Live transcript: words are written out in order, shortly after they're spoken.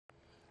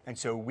And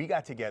so we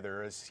got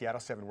together as Seattle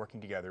 7 working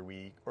together.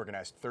 We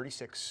organized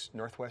 36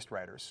 Northwest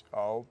writers,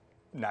 all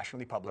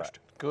nationally published.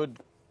 Right. Good,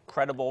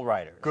 credible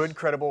writers. Good,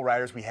 credible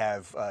writers. We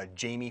have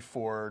Jamie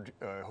Ford,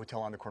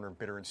 Hotel on the Corner of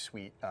Bitter and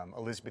Sweet,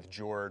 Elizabeth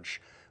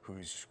George,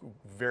 who's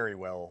very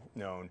well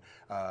known,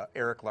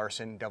 Eric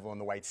Larson, Devil in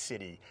the White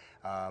City.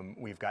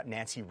 We've got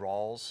Nancy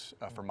Rawls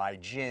from My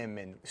Gym,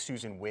 and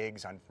Susan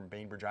Wiggs from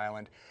Bainbridge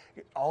Island.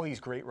 All these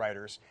great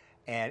writers,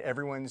 and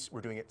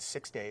we're doing it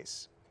 6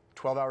 days.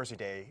 12 hours a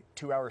day,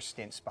 2-hour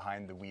stints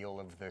behind the wheel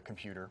of the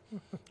computer,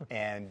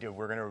 and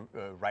we're going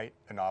to write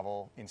a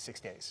novel in 6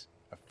 days,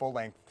 a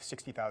full-length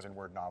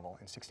 60,000-word novel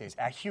in 6 days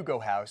at Hugo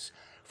House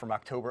from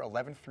October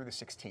 11th through the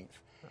 16th.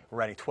 We're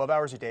writing 12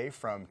 hours a day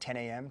from 10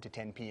 a.m. to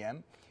 10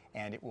 p.m.,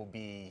 and it will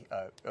be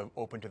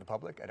open to the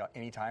public at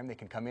any time. They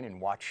can come in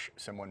and watch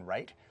someone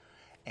write,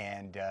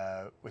 and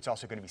it's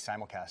also going to be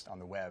simulcast on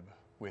the web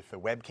with a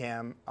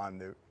webcam on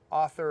the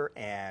author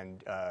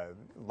and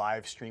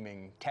live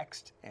streaming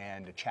text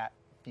and a chat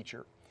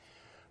feature.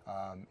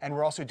 And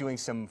we're also doing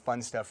some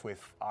fun stuff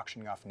with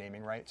auctioning off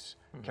naming rights,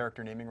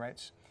 character naming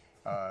rights.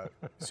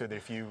 So that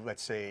if you,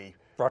 let's say...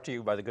 Brought to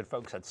you by the good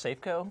folks at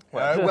Safeco?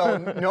 Well,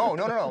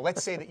 no.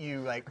 Let's say that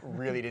you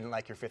really didn't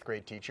like your 5th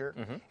grade teacher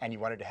and you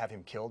wanted to have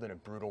him killed in a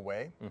brutal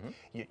way.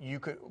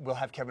 We'll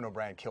have Kevin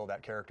O'Brien kill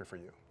that character for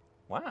you.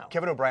 Wow.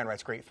 Kevin O'Brien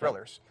writes great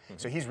thrillers,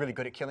 so he's really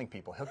good at killing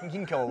people. He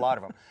can kill a lot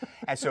of them.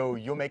 And so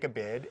you'll make a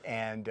bid,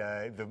 and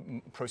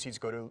the proceeds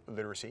go to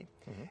literacy.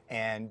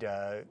 And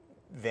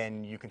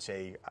then you can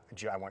say,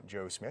 I want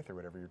Joe Smith, or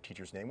whatever your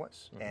teacher's name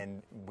was,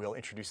 and we'll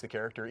introduce the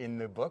character in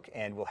the book,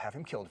 and we'll have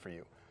him killed for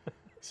you.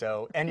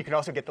 So, and you can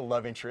also get the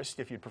love interest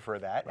if you'd prefer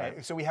that.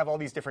 Right. So we have all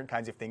these different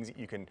kinds of things that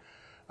you can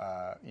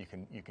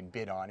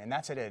bid on, and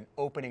that's at an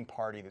opening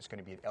party that's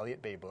going to be at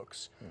Elliott Bay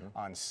Books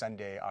on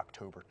Sunday,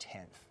 October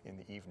 10th in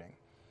the evening.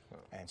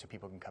 And so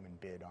people can come and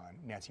bid on.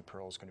 Nancy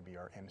Pearl is going to be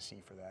our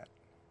MC for that.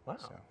 Wow.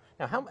 So.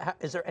 Now, how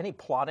is there any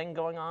plotting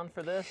going on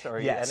for this,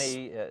 or yes.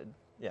 any?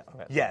 Yeah.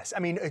 Okay. Yes. I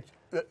mean,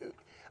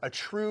 a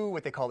true,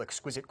 what they call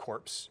exquisite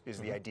corpse is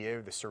the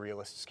idea. The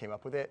surrealists came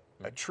up with it.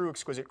 A true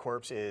exquisite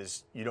corpse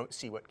is you don't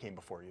see what came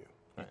before you.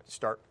 You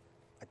start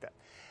like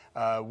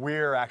that.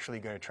 We're actually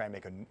going to try and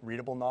make a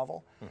readable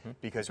novel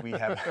because we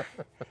have,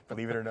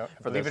 believe it or not,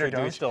 believe it or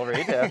don't, still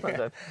read.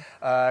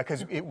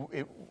 Because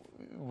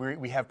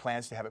we have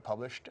plans to have it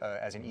published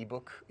as an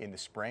ebook in the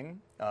spring.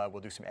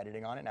 We'll do some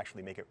editing on it and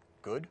actually make it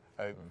good,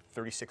 a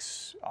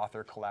 36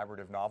 author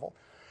collaborative novel.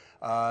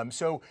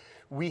 So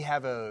we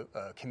have a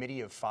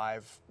committee of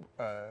 5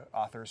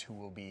 authors who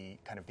will be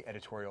kind of the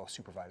editorial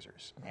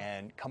supervisors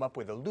and come up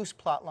with a loose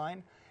plot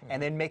line and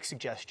then make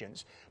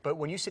suggestions. But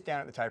when you sit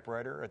down at the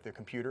typewriter or at the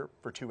computer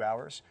for 2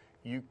 hours,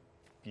 you're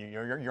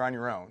on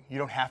your own. You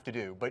don't have to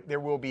do, but there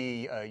will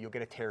be, you'll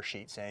get a tear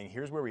sheet saying,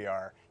 here's where we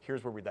are,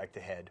 here's where we'd like to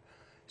head.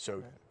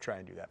 So try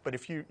and do that. But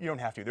if you don't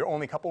have to. There are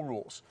only a couple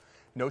rules.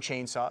 No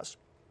chainsaws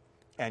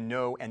and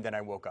no and then I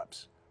woke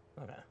ups.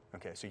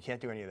 Okay, so you can't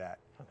do any of that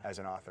as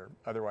an author.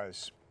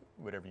 Otherwise,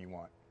 whatever you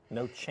want.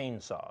 No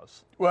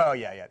chainsaws. Well,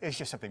 yeah. It's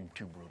just something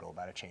too brutal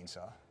about a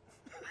chainsaw.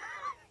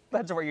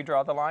 That's where you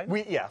draw the line?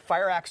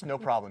 Fire axe, no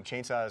problem.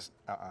 Chainsaws,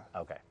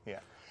 Okay. Yeah.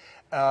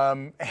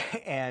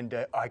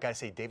 And I gotta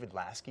say, David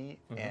Lasky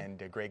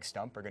and Greg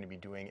Stump are going to be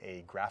doing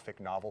a graphic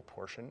novel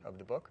portion of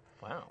the book.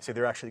 Wow. So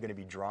they're actually going to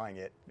be drawing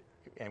it,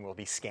 and we'll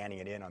be scanning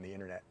it in on the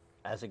internet.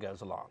 As it goes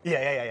along.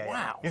 Yeah.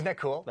 Wow. Isn't that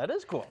cool? That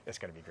is cool. That's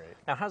going to be great.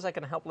 Now, how's that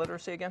going to help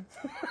literacy again?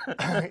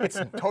 It's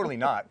totally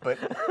not, but,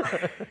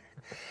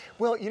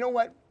 well, you know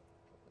what?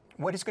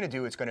 What it's going to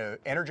do, it's going to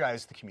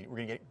energize the community.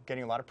 We're going to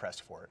getting a lot of press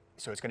for it.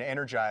 So it's going to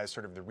energize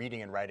sort of the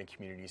reading and writing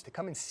communities to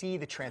come and see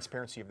the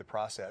transparency of the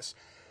process.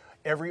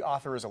 Every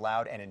author is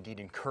allowed and indeed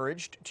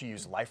encouraged to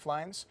use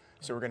lifelines.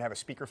 So we're going to have a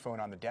speakerphone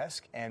on the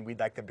desk, and we'd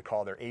like them to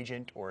call their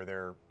agent or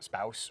their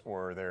spouse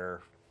or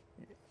their...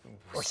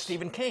 Or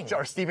Stephen King.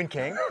 Or Stephen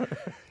King.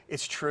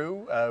 It's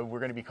true. We're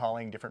going to be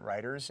calling different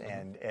writers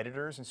and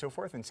editors and so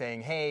forth and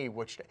saying, hey,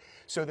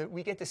 so that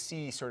we get to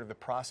see sort of the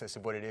process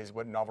of what it is,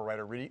 what a novel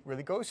writer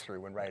really goes through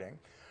when writing.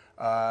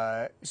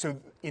 So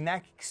in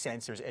that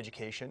sense, there's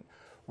education.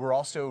 We're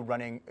also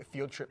running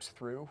field trips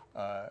through.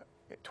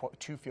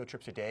 2 field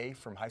trips a day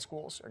from high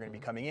schools are going to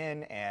be coming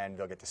in, and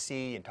they'll get to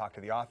see and talk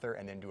to the author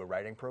and then do a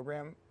writing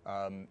program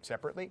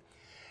separately.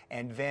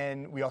 And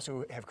then we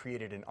also have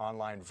created an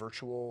online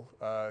virtual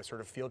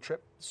sort of field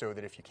trip so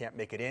that if you can't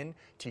make it in,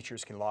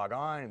 teachers can log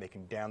on and they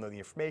can download the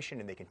information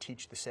and they can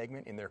teach the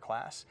segment in their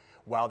class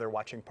while they're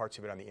watching parts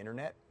of it on the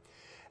internet.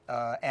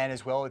 And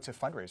as well, it's a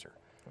fundraiser.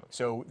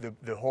 So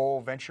the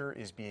whole venture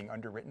is being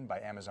underwritten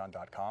by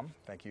Amazon.com.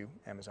 Thank you,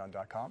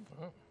 Amazon.com.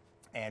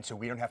 And so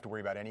we don't have to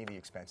worry about any of the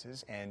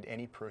expenses, and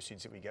any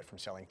proceeds that we get from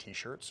selling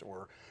T-shirts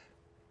or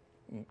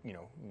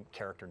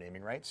character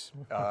naming rights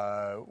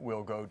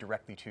will go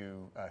directly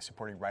to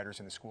supporting writers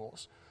in the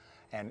schools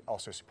and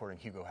also supporting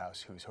Hugo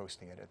House, who's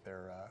hosting it at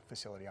their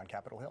facility on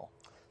Capitol Hill.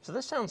 So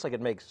this sounds like it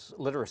makes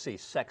literacy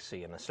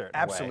sexy in a certain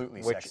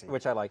Absolutely way. sexy.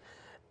 Which I like.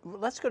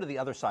 let's go to the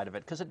other side of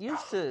it, because it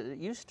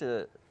used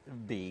to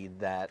be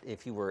that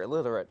if you were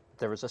illiterate,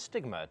 there was a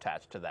stigma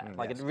attached to that.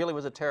 Like, yes. it really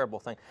was a terrible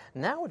thing.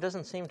 Now it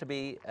doesn't seem to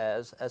be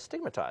as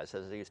stigmatized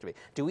as it used to be.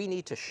 Do we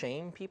need to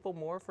shame people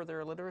more for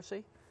their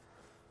illiteracy?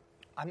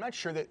 I'm not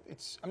sure that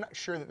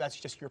that's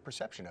just your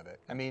perception of it.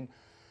 I mean,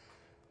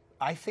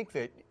 I think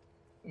that,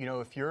 you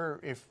know,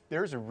 if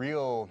there's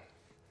a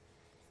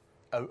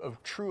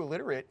true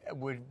illiterate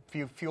would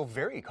feel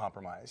very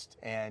compromised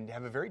and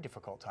have a very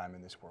difficult time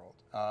in this world.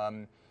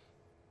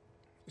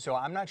 So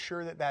I'm not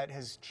sure that that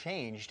has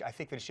changed. I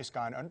think that it's just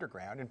gone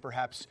underground, and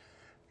perhaps,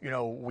 you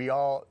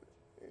know,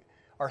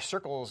 our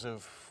circles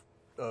of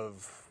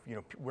you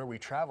know, where we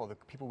travel, the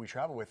people we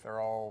travel with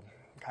are all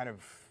kind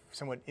of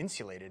somewhat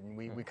insulated, and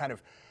we kind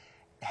of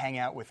hang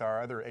out with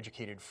our other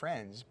educated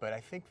friends. But I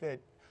think that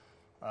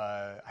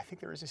I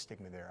think there is a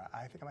stigma there.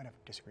 I think I might have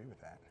to disagree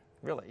with that.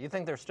 Really? You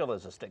think there still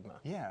is a stigma?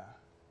 Yeah.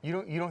 You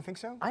don't think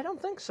so? I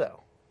don't think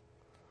so.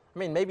 I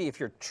mean, maybe if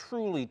you're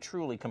truly,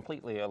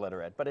 completely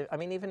illiterate, but I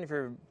mean, even if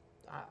you're,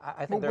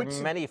 I think there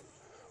are many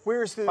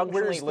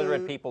functionally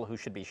literate people who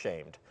should be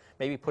shamed.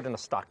 Maybe put in a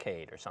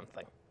stockade or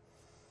something.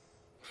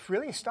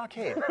 Really, a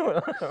stockade?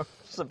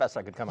 It's the best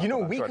I could come up with. You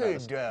know, on we short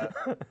could,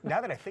 notice.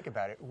 now that I think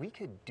about it, we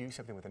could do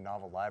something with a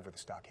novel live with a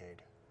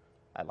stockade.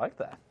 I like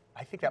that.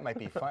 I think that might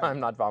be fun.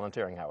 I'm not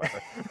volunteering,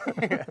 however.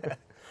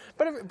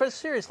 But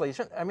seriously,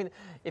 I mean,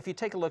 if you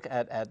take a look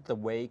at the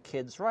way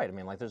kids write, I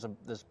mean, like there's a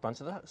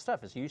bunch of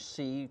stuff. As you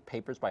see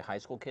papers by high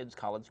school kids,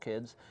 college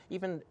kids,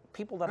 even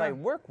people that I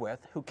work with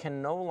who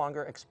can no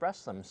longer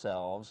express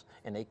themselves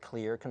in a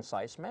clear,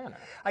 concise manner.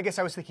 I guess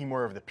I was thinking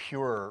more of the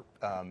pure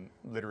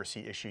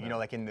literacy issue. You know,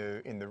 like in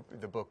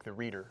the book The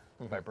Reader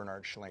by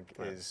Bernard Schlink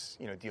is,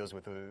 you know, deals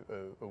with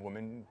a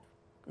woman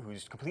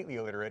who's completely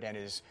illiterate and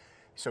is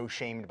so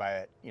shamed by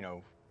it, you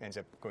know, ends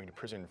up going to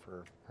prison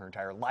for her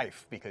entire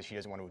life because she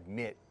doesn't want to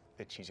admit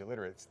that she's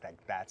illiterate. It's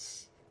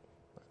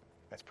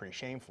that's pretty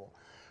shameful.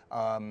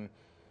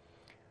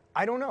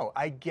 I don't know.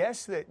 I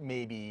guess that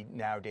maybe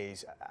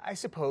nowadays, I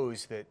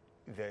suppose that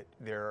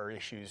there are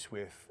issues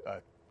with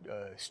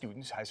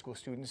students, high school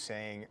students,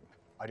 saying,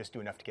 "I just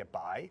do enough to get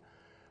by,"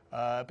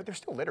 but they're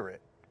still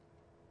literate.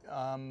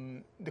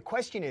 The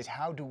question is,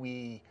 how do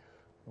we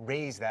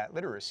raise that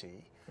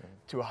literacy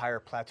to a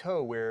higher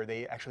plateau where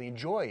they actually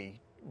enjoy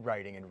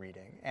writing and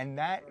reading? And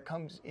that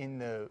comes in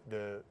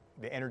the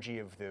energy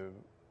of their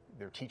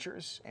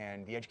teachers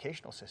and the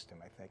educational system,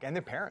 I think, and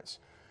their parents.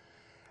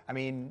 I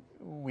mean,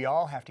 we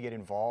all have to get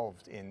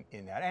involved in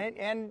that,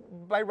 and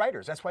by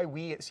writers. That's why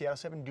we at Seattle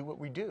 7 do what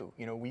we do.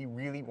 You know, we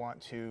really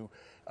want to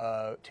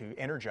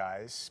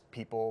energize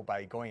people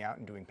by going out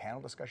and doing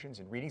panel discussions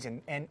and readings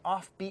and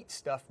offbeat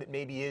stuff that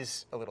maybe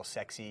is a little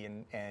sexy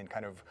and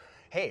kind of,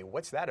 hey,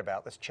 what's that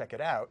about? Let's check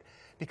it out.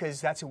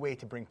 Because that's a way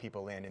to bring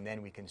people in, and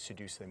then we can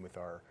seduce them with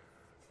our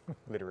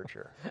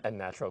literature. And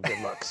natural good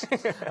looks.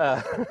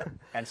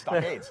 And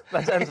stockades.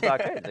 And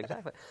stockades,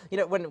 exactly. You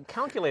know, when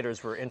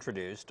calculators were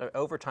introduced,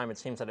 over time it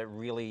seems that it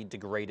really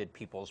degraded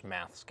people's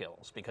math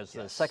skills, because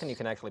the second you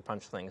can actually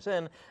punch things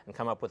in and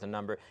come up with a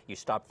number, you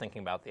stop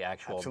thinking about the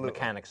actual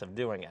mechanics of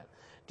doing it.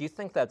 Do you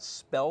think that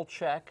spell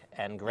check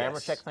and grammar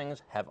check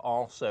things have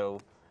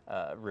also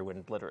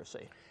ruined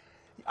literacy?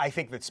 I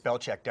think that spell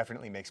check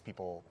definitely makes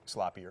people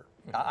sloppier.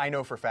 I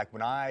know for a fact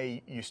when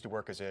I used to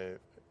work as an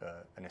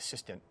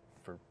assistant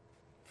for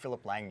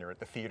Philip Langner at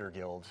the Theater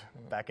Guild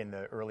back in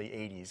the early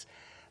 80s,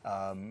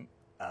 and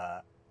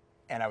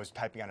I was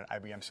typing on an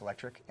IBM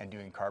Selectric and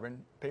doing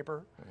carbon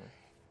paper,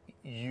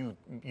 you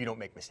don't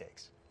make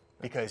mistakes.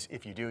 Because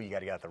if you do, you got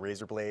to get out the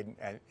razor blade,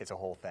 and it's a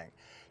whole thing.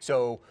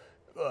 So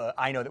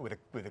I know that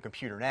with a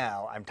computer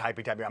now, I'm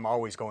typing, I'm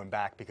always going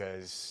back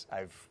because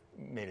I've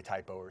made a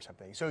typo or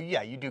something. So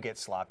yeah, you do get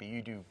sloppy.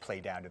 You do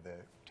play down to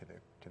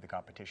the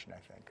competition, I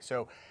think.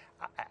 So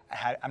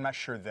I'm not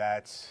sure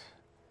that's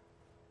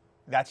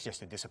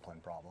just a discipline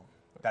problem.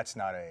 That's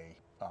not a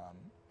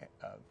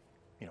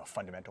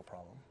fundamental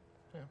problem.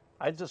 Yeah.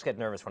 I just get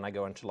nervous when I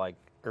go into like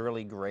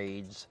early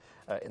grades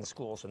in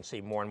schools and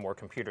see more and more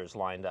computers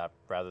lined up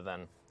rather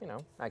than, you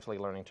know, actually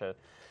learning to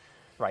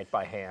write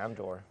by hand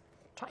or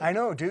type. I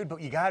know, dude, but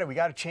we got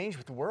to change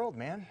with the world,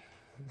 man.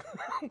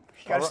 You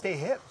got to stay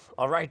hip.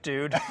 All right,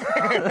 dude.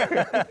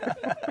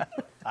 I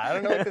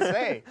don't know what to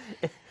say.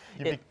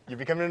 You're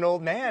becoming an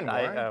old man,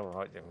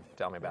 well,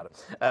 tell me about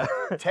it.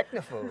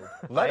 Technophobe.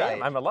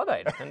 Luddite. I'm a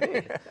Luddite,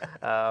 indeed.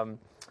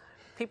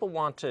 People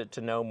want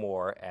to know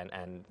more,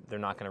 and they're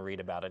not going to read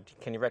about it.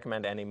 Can you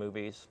recommend any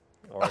movies?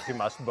 Or if you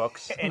must,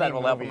 books that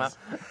will help them out?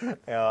 Oh,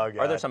 God.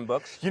 Are there some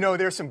books? You know,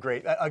 there's some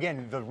great.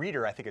 Again, The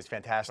Reader, I think, is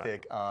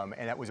fantastic,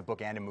 and that was a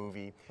book and a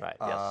movie. Right.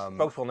 Yes.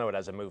 Folks will know it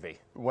as a movie.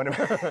 One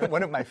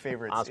of my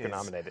favorites Oscar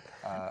nominated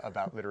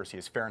about literacy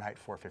is Fahrenheit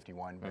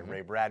 451 by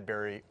Ray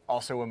Bradbury,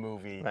 also a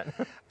movie,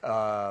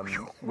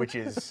 which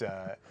is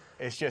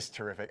it's just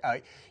terrific.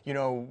 You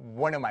know,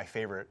 one of my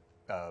favorite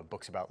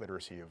books about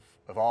literacy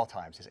of all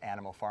times is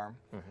Animal Farm,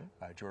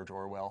 George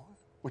Orwell,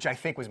 which I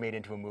think was made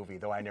into a movie,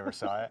 though I never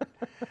saw it.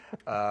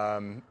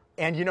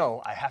 And, you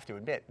know, I have to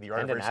admit, the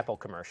art and an Apple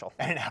commercial.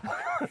 And an Apple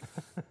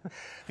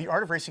The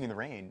Art of Racing in the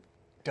Rain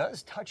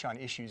does touch on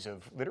issues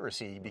of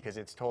literacy because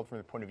it's told from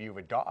the point of view of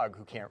a dog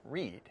who can't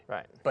read,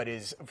 Right. but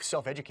is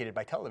self-educated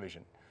by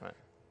television. Right.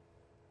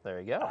 There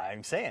you go.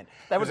 I'm saying.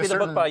 That would be the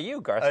book by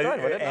you, Garth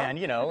Stein, would it not? And,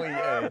 you know,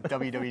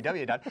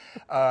 www.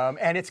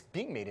 And it's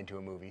being made into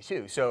a movie,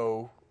 too.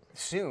 So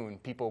soon,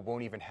 people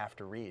won't even have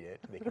to read it.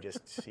 They can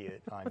just see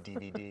it on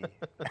DVD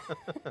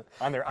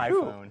on their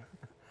iPhone.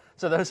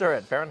 So those are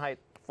it. Fahrenheit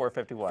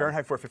 451.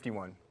 Fahrenheit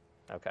 451.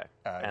 Okay.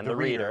 And The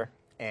Reader.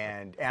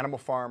 And Animal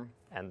Farm.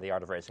 And The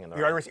Art of Racing in the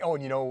The Art of Rain. Racing. Oh,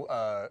 and you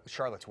know,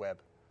 Charlotte's Web.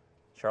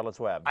 Charlotte's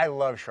Web. I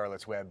love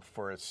Charlotte's Web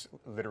for its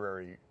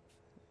literary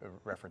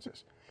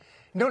references.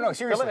 No,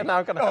 seriously. Really? Now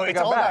I'm gonna have to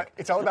go back.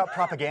 It's all about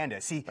propaganda.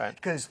 See, Right.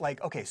 because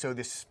like, okay, so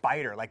this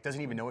spider like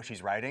doesn't even know what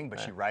she's writing, but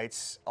she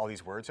writes all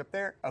these words up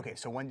there. Okay,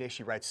 so one day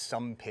she writes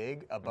some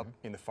pig up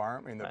in the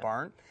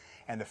barn,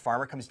 and the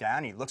farmer comes down,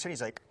 and he looks at it,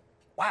 he's like,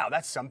 wow,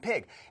 that's some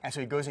pig. And so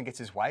he goes and gets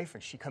his wife,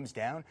 and she comes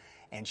down,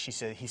 and he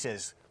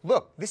says,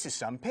 look, this is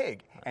some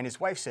pig. And his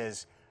wife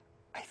says,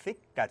 I think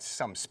that's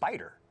some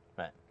spider.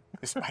 Right.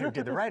 The spider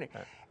did the writing.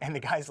 And the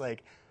guy's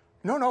like,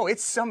 no,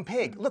 it's some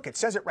pig. Look, it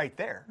says it right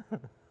there.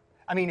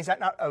 I mean, is that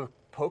not a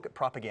poke at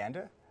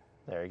propaganda?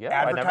 There you go.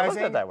 Advertising? I never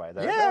looked at it that way.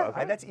 There you Yeah, go.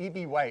 Okay. that's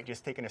E.B. White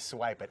just taking a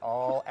swipe at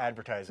all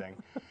advertising.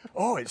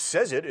 Oh, it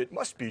says it. It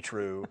must be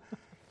true.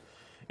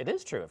 It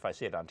is true if I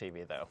see it on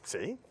TV, though.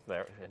 See?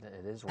 There,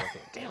 it is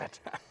working. Damn it.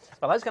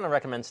 Well, I was going to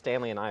recommend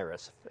Stanley and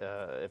Iris,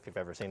 if you've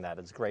ever seen that.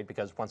 It's great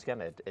because, once again,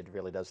 it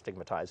really does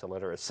stigmatize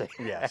illiteracy.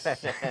 Yes.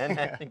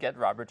 and get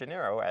Robert De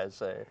Niro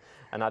as a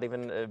not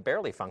even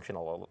barely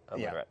functional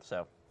illiterate. Yeah.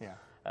 So, Yeah.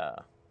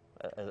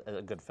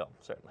 a good film,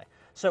 certainly.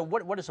 So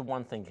what is the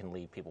one thing you can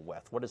leave people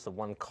with? What is the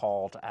one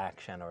call to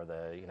action or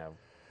the,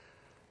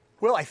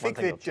 Well, I think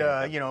thing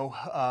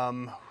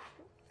that,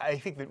 I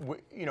think that,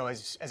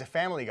 as a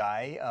family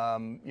guy,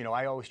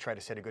 I always try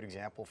to set a good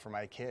example for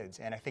my kids.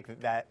 And I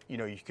think that,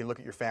 you can look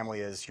at your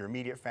family as your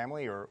immediate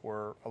family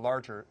or a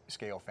larger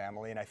scale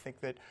family. And I think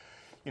that,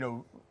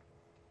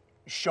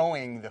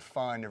 showing the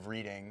fun of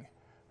reading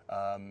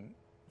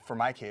for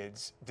my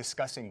kids,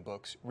 discussing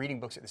books, reading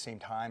books at the same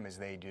time as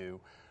they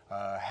do,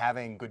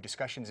 having good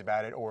discussions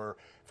about it. Or,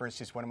 for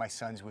instance, one of my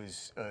sons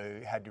was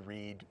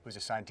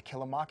assigned To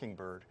Kill a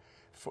Mockingbird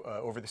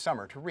over the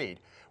summer to read.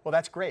 Well,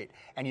 that's great.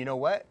 And you know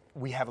what?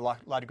 We have a lot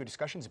of good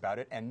discussions about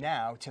it. And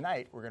now,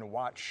 tonight, we're going to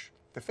watch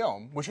the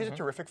film, which is a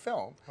terrific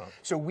film. Oh.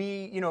 So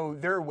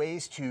there are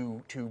ways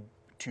to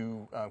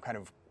kind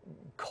of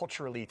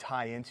culturally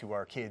tie into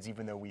our kids,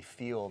 even though we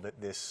feel that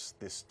this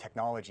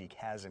technology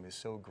chasm is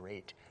so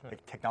great, the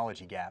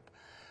technology gap.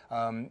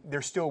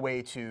 There's still a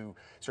way to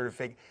sort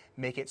of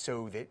make it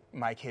so that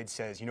my kid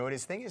says, you know what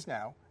his thing is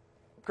now?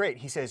 Great.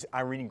 He says,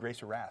 I'm reading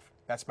Grapes of Wrath.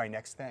 That's my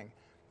next thing.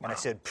 And I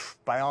said,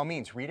 by all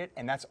means, read it,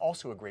 and that's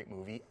also a great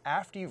movie.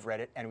 After you've read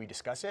it and we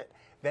discuss it,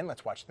 then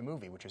let's watch the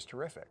movie, which is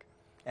terrific.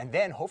 And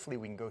then hopefully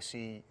we can go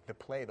see the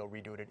play. They'll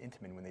redo it at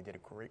Intamin when they did a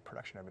great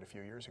production of it a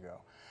few years ago.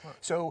 Huh.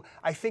 So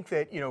I think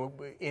that,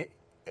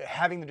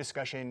 having the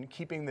discussion,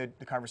 keeping the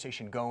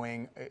conversation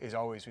going is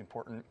always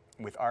important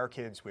with our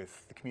kids,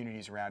 with the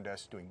communities around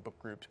us, doing book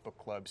groups, book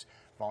clubs,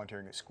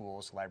 volunteering at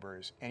schools,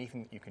 libraries.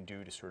 Anything that you can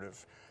do to sort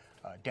of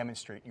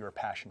demonstrate your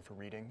passion for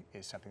reading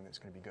is something that's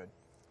going to be good.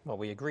 Well,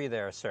 we agree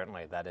there,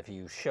 certainly, that if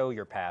you show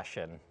your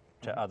passion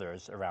to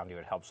others around you,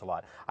 it helps a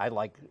lot. I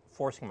like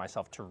forcing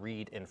myself to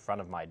read in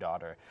front of my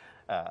daughter,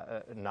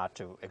 not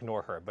to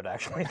ignore her, but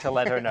actually to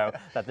let her know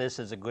that this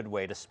is a good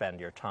way to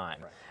spend your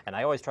time. Right. And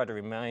I always try to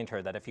remind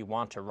her that if you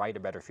want to write a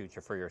better future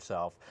for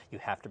yourself, you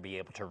have to be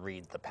able to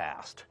read the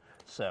past.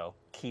 So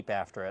keep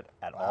after it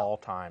at all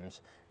times.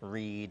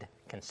 Read,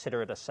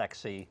 consider it a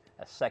sexy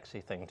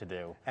thing to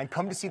do. And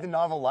come to see the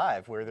novel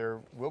live, where there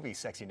will be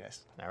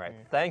sexiness. All right.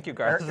 Thank you,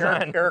 Garth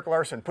Stein. Erik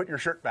Larson, put your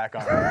shirt back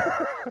on.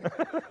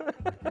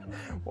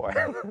 Boy,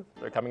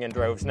 they're coming in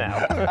droves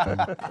now.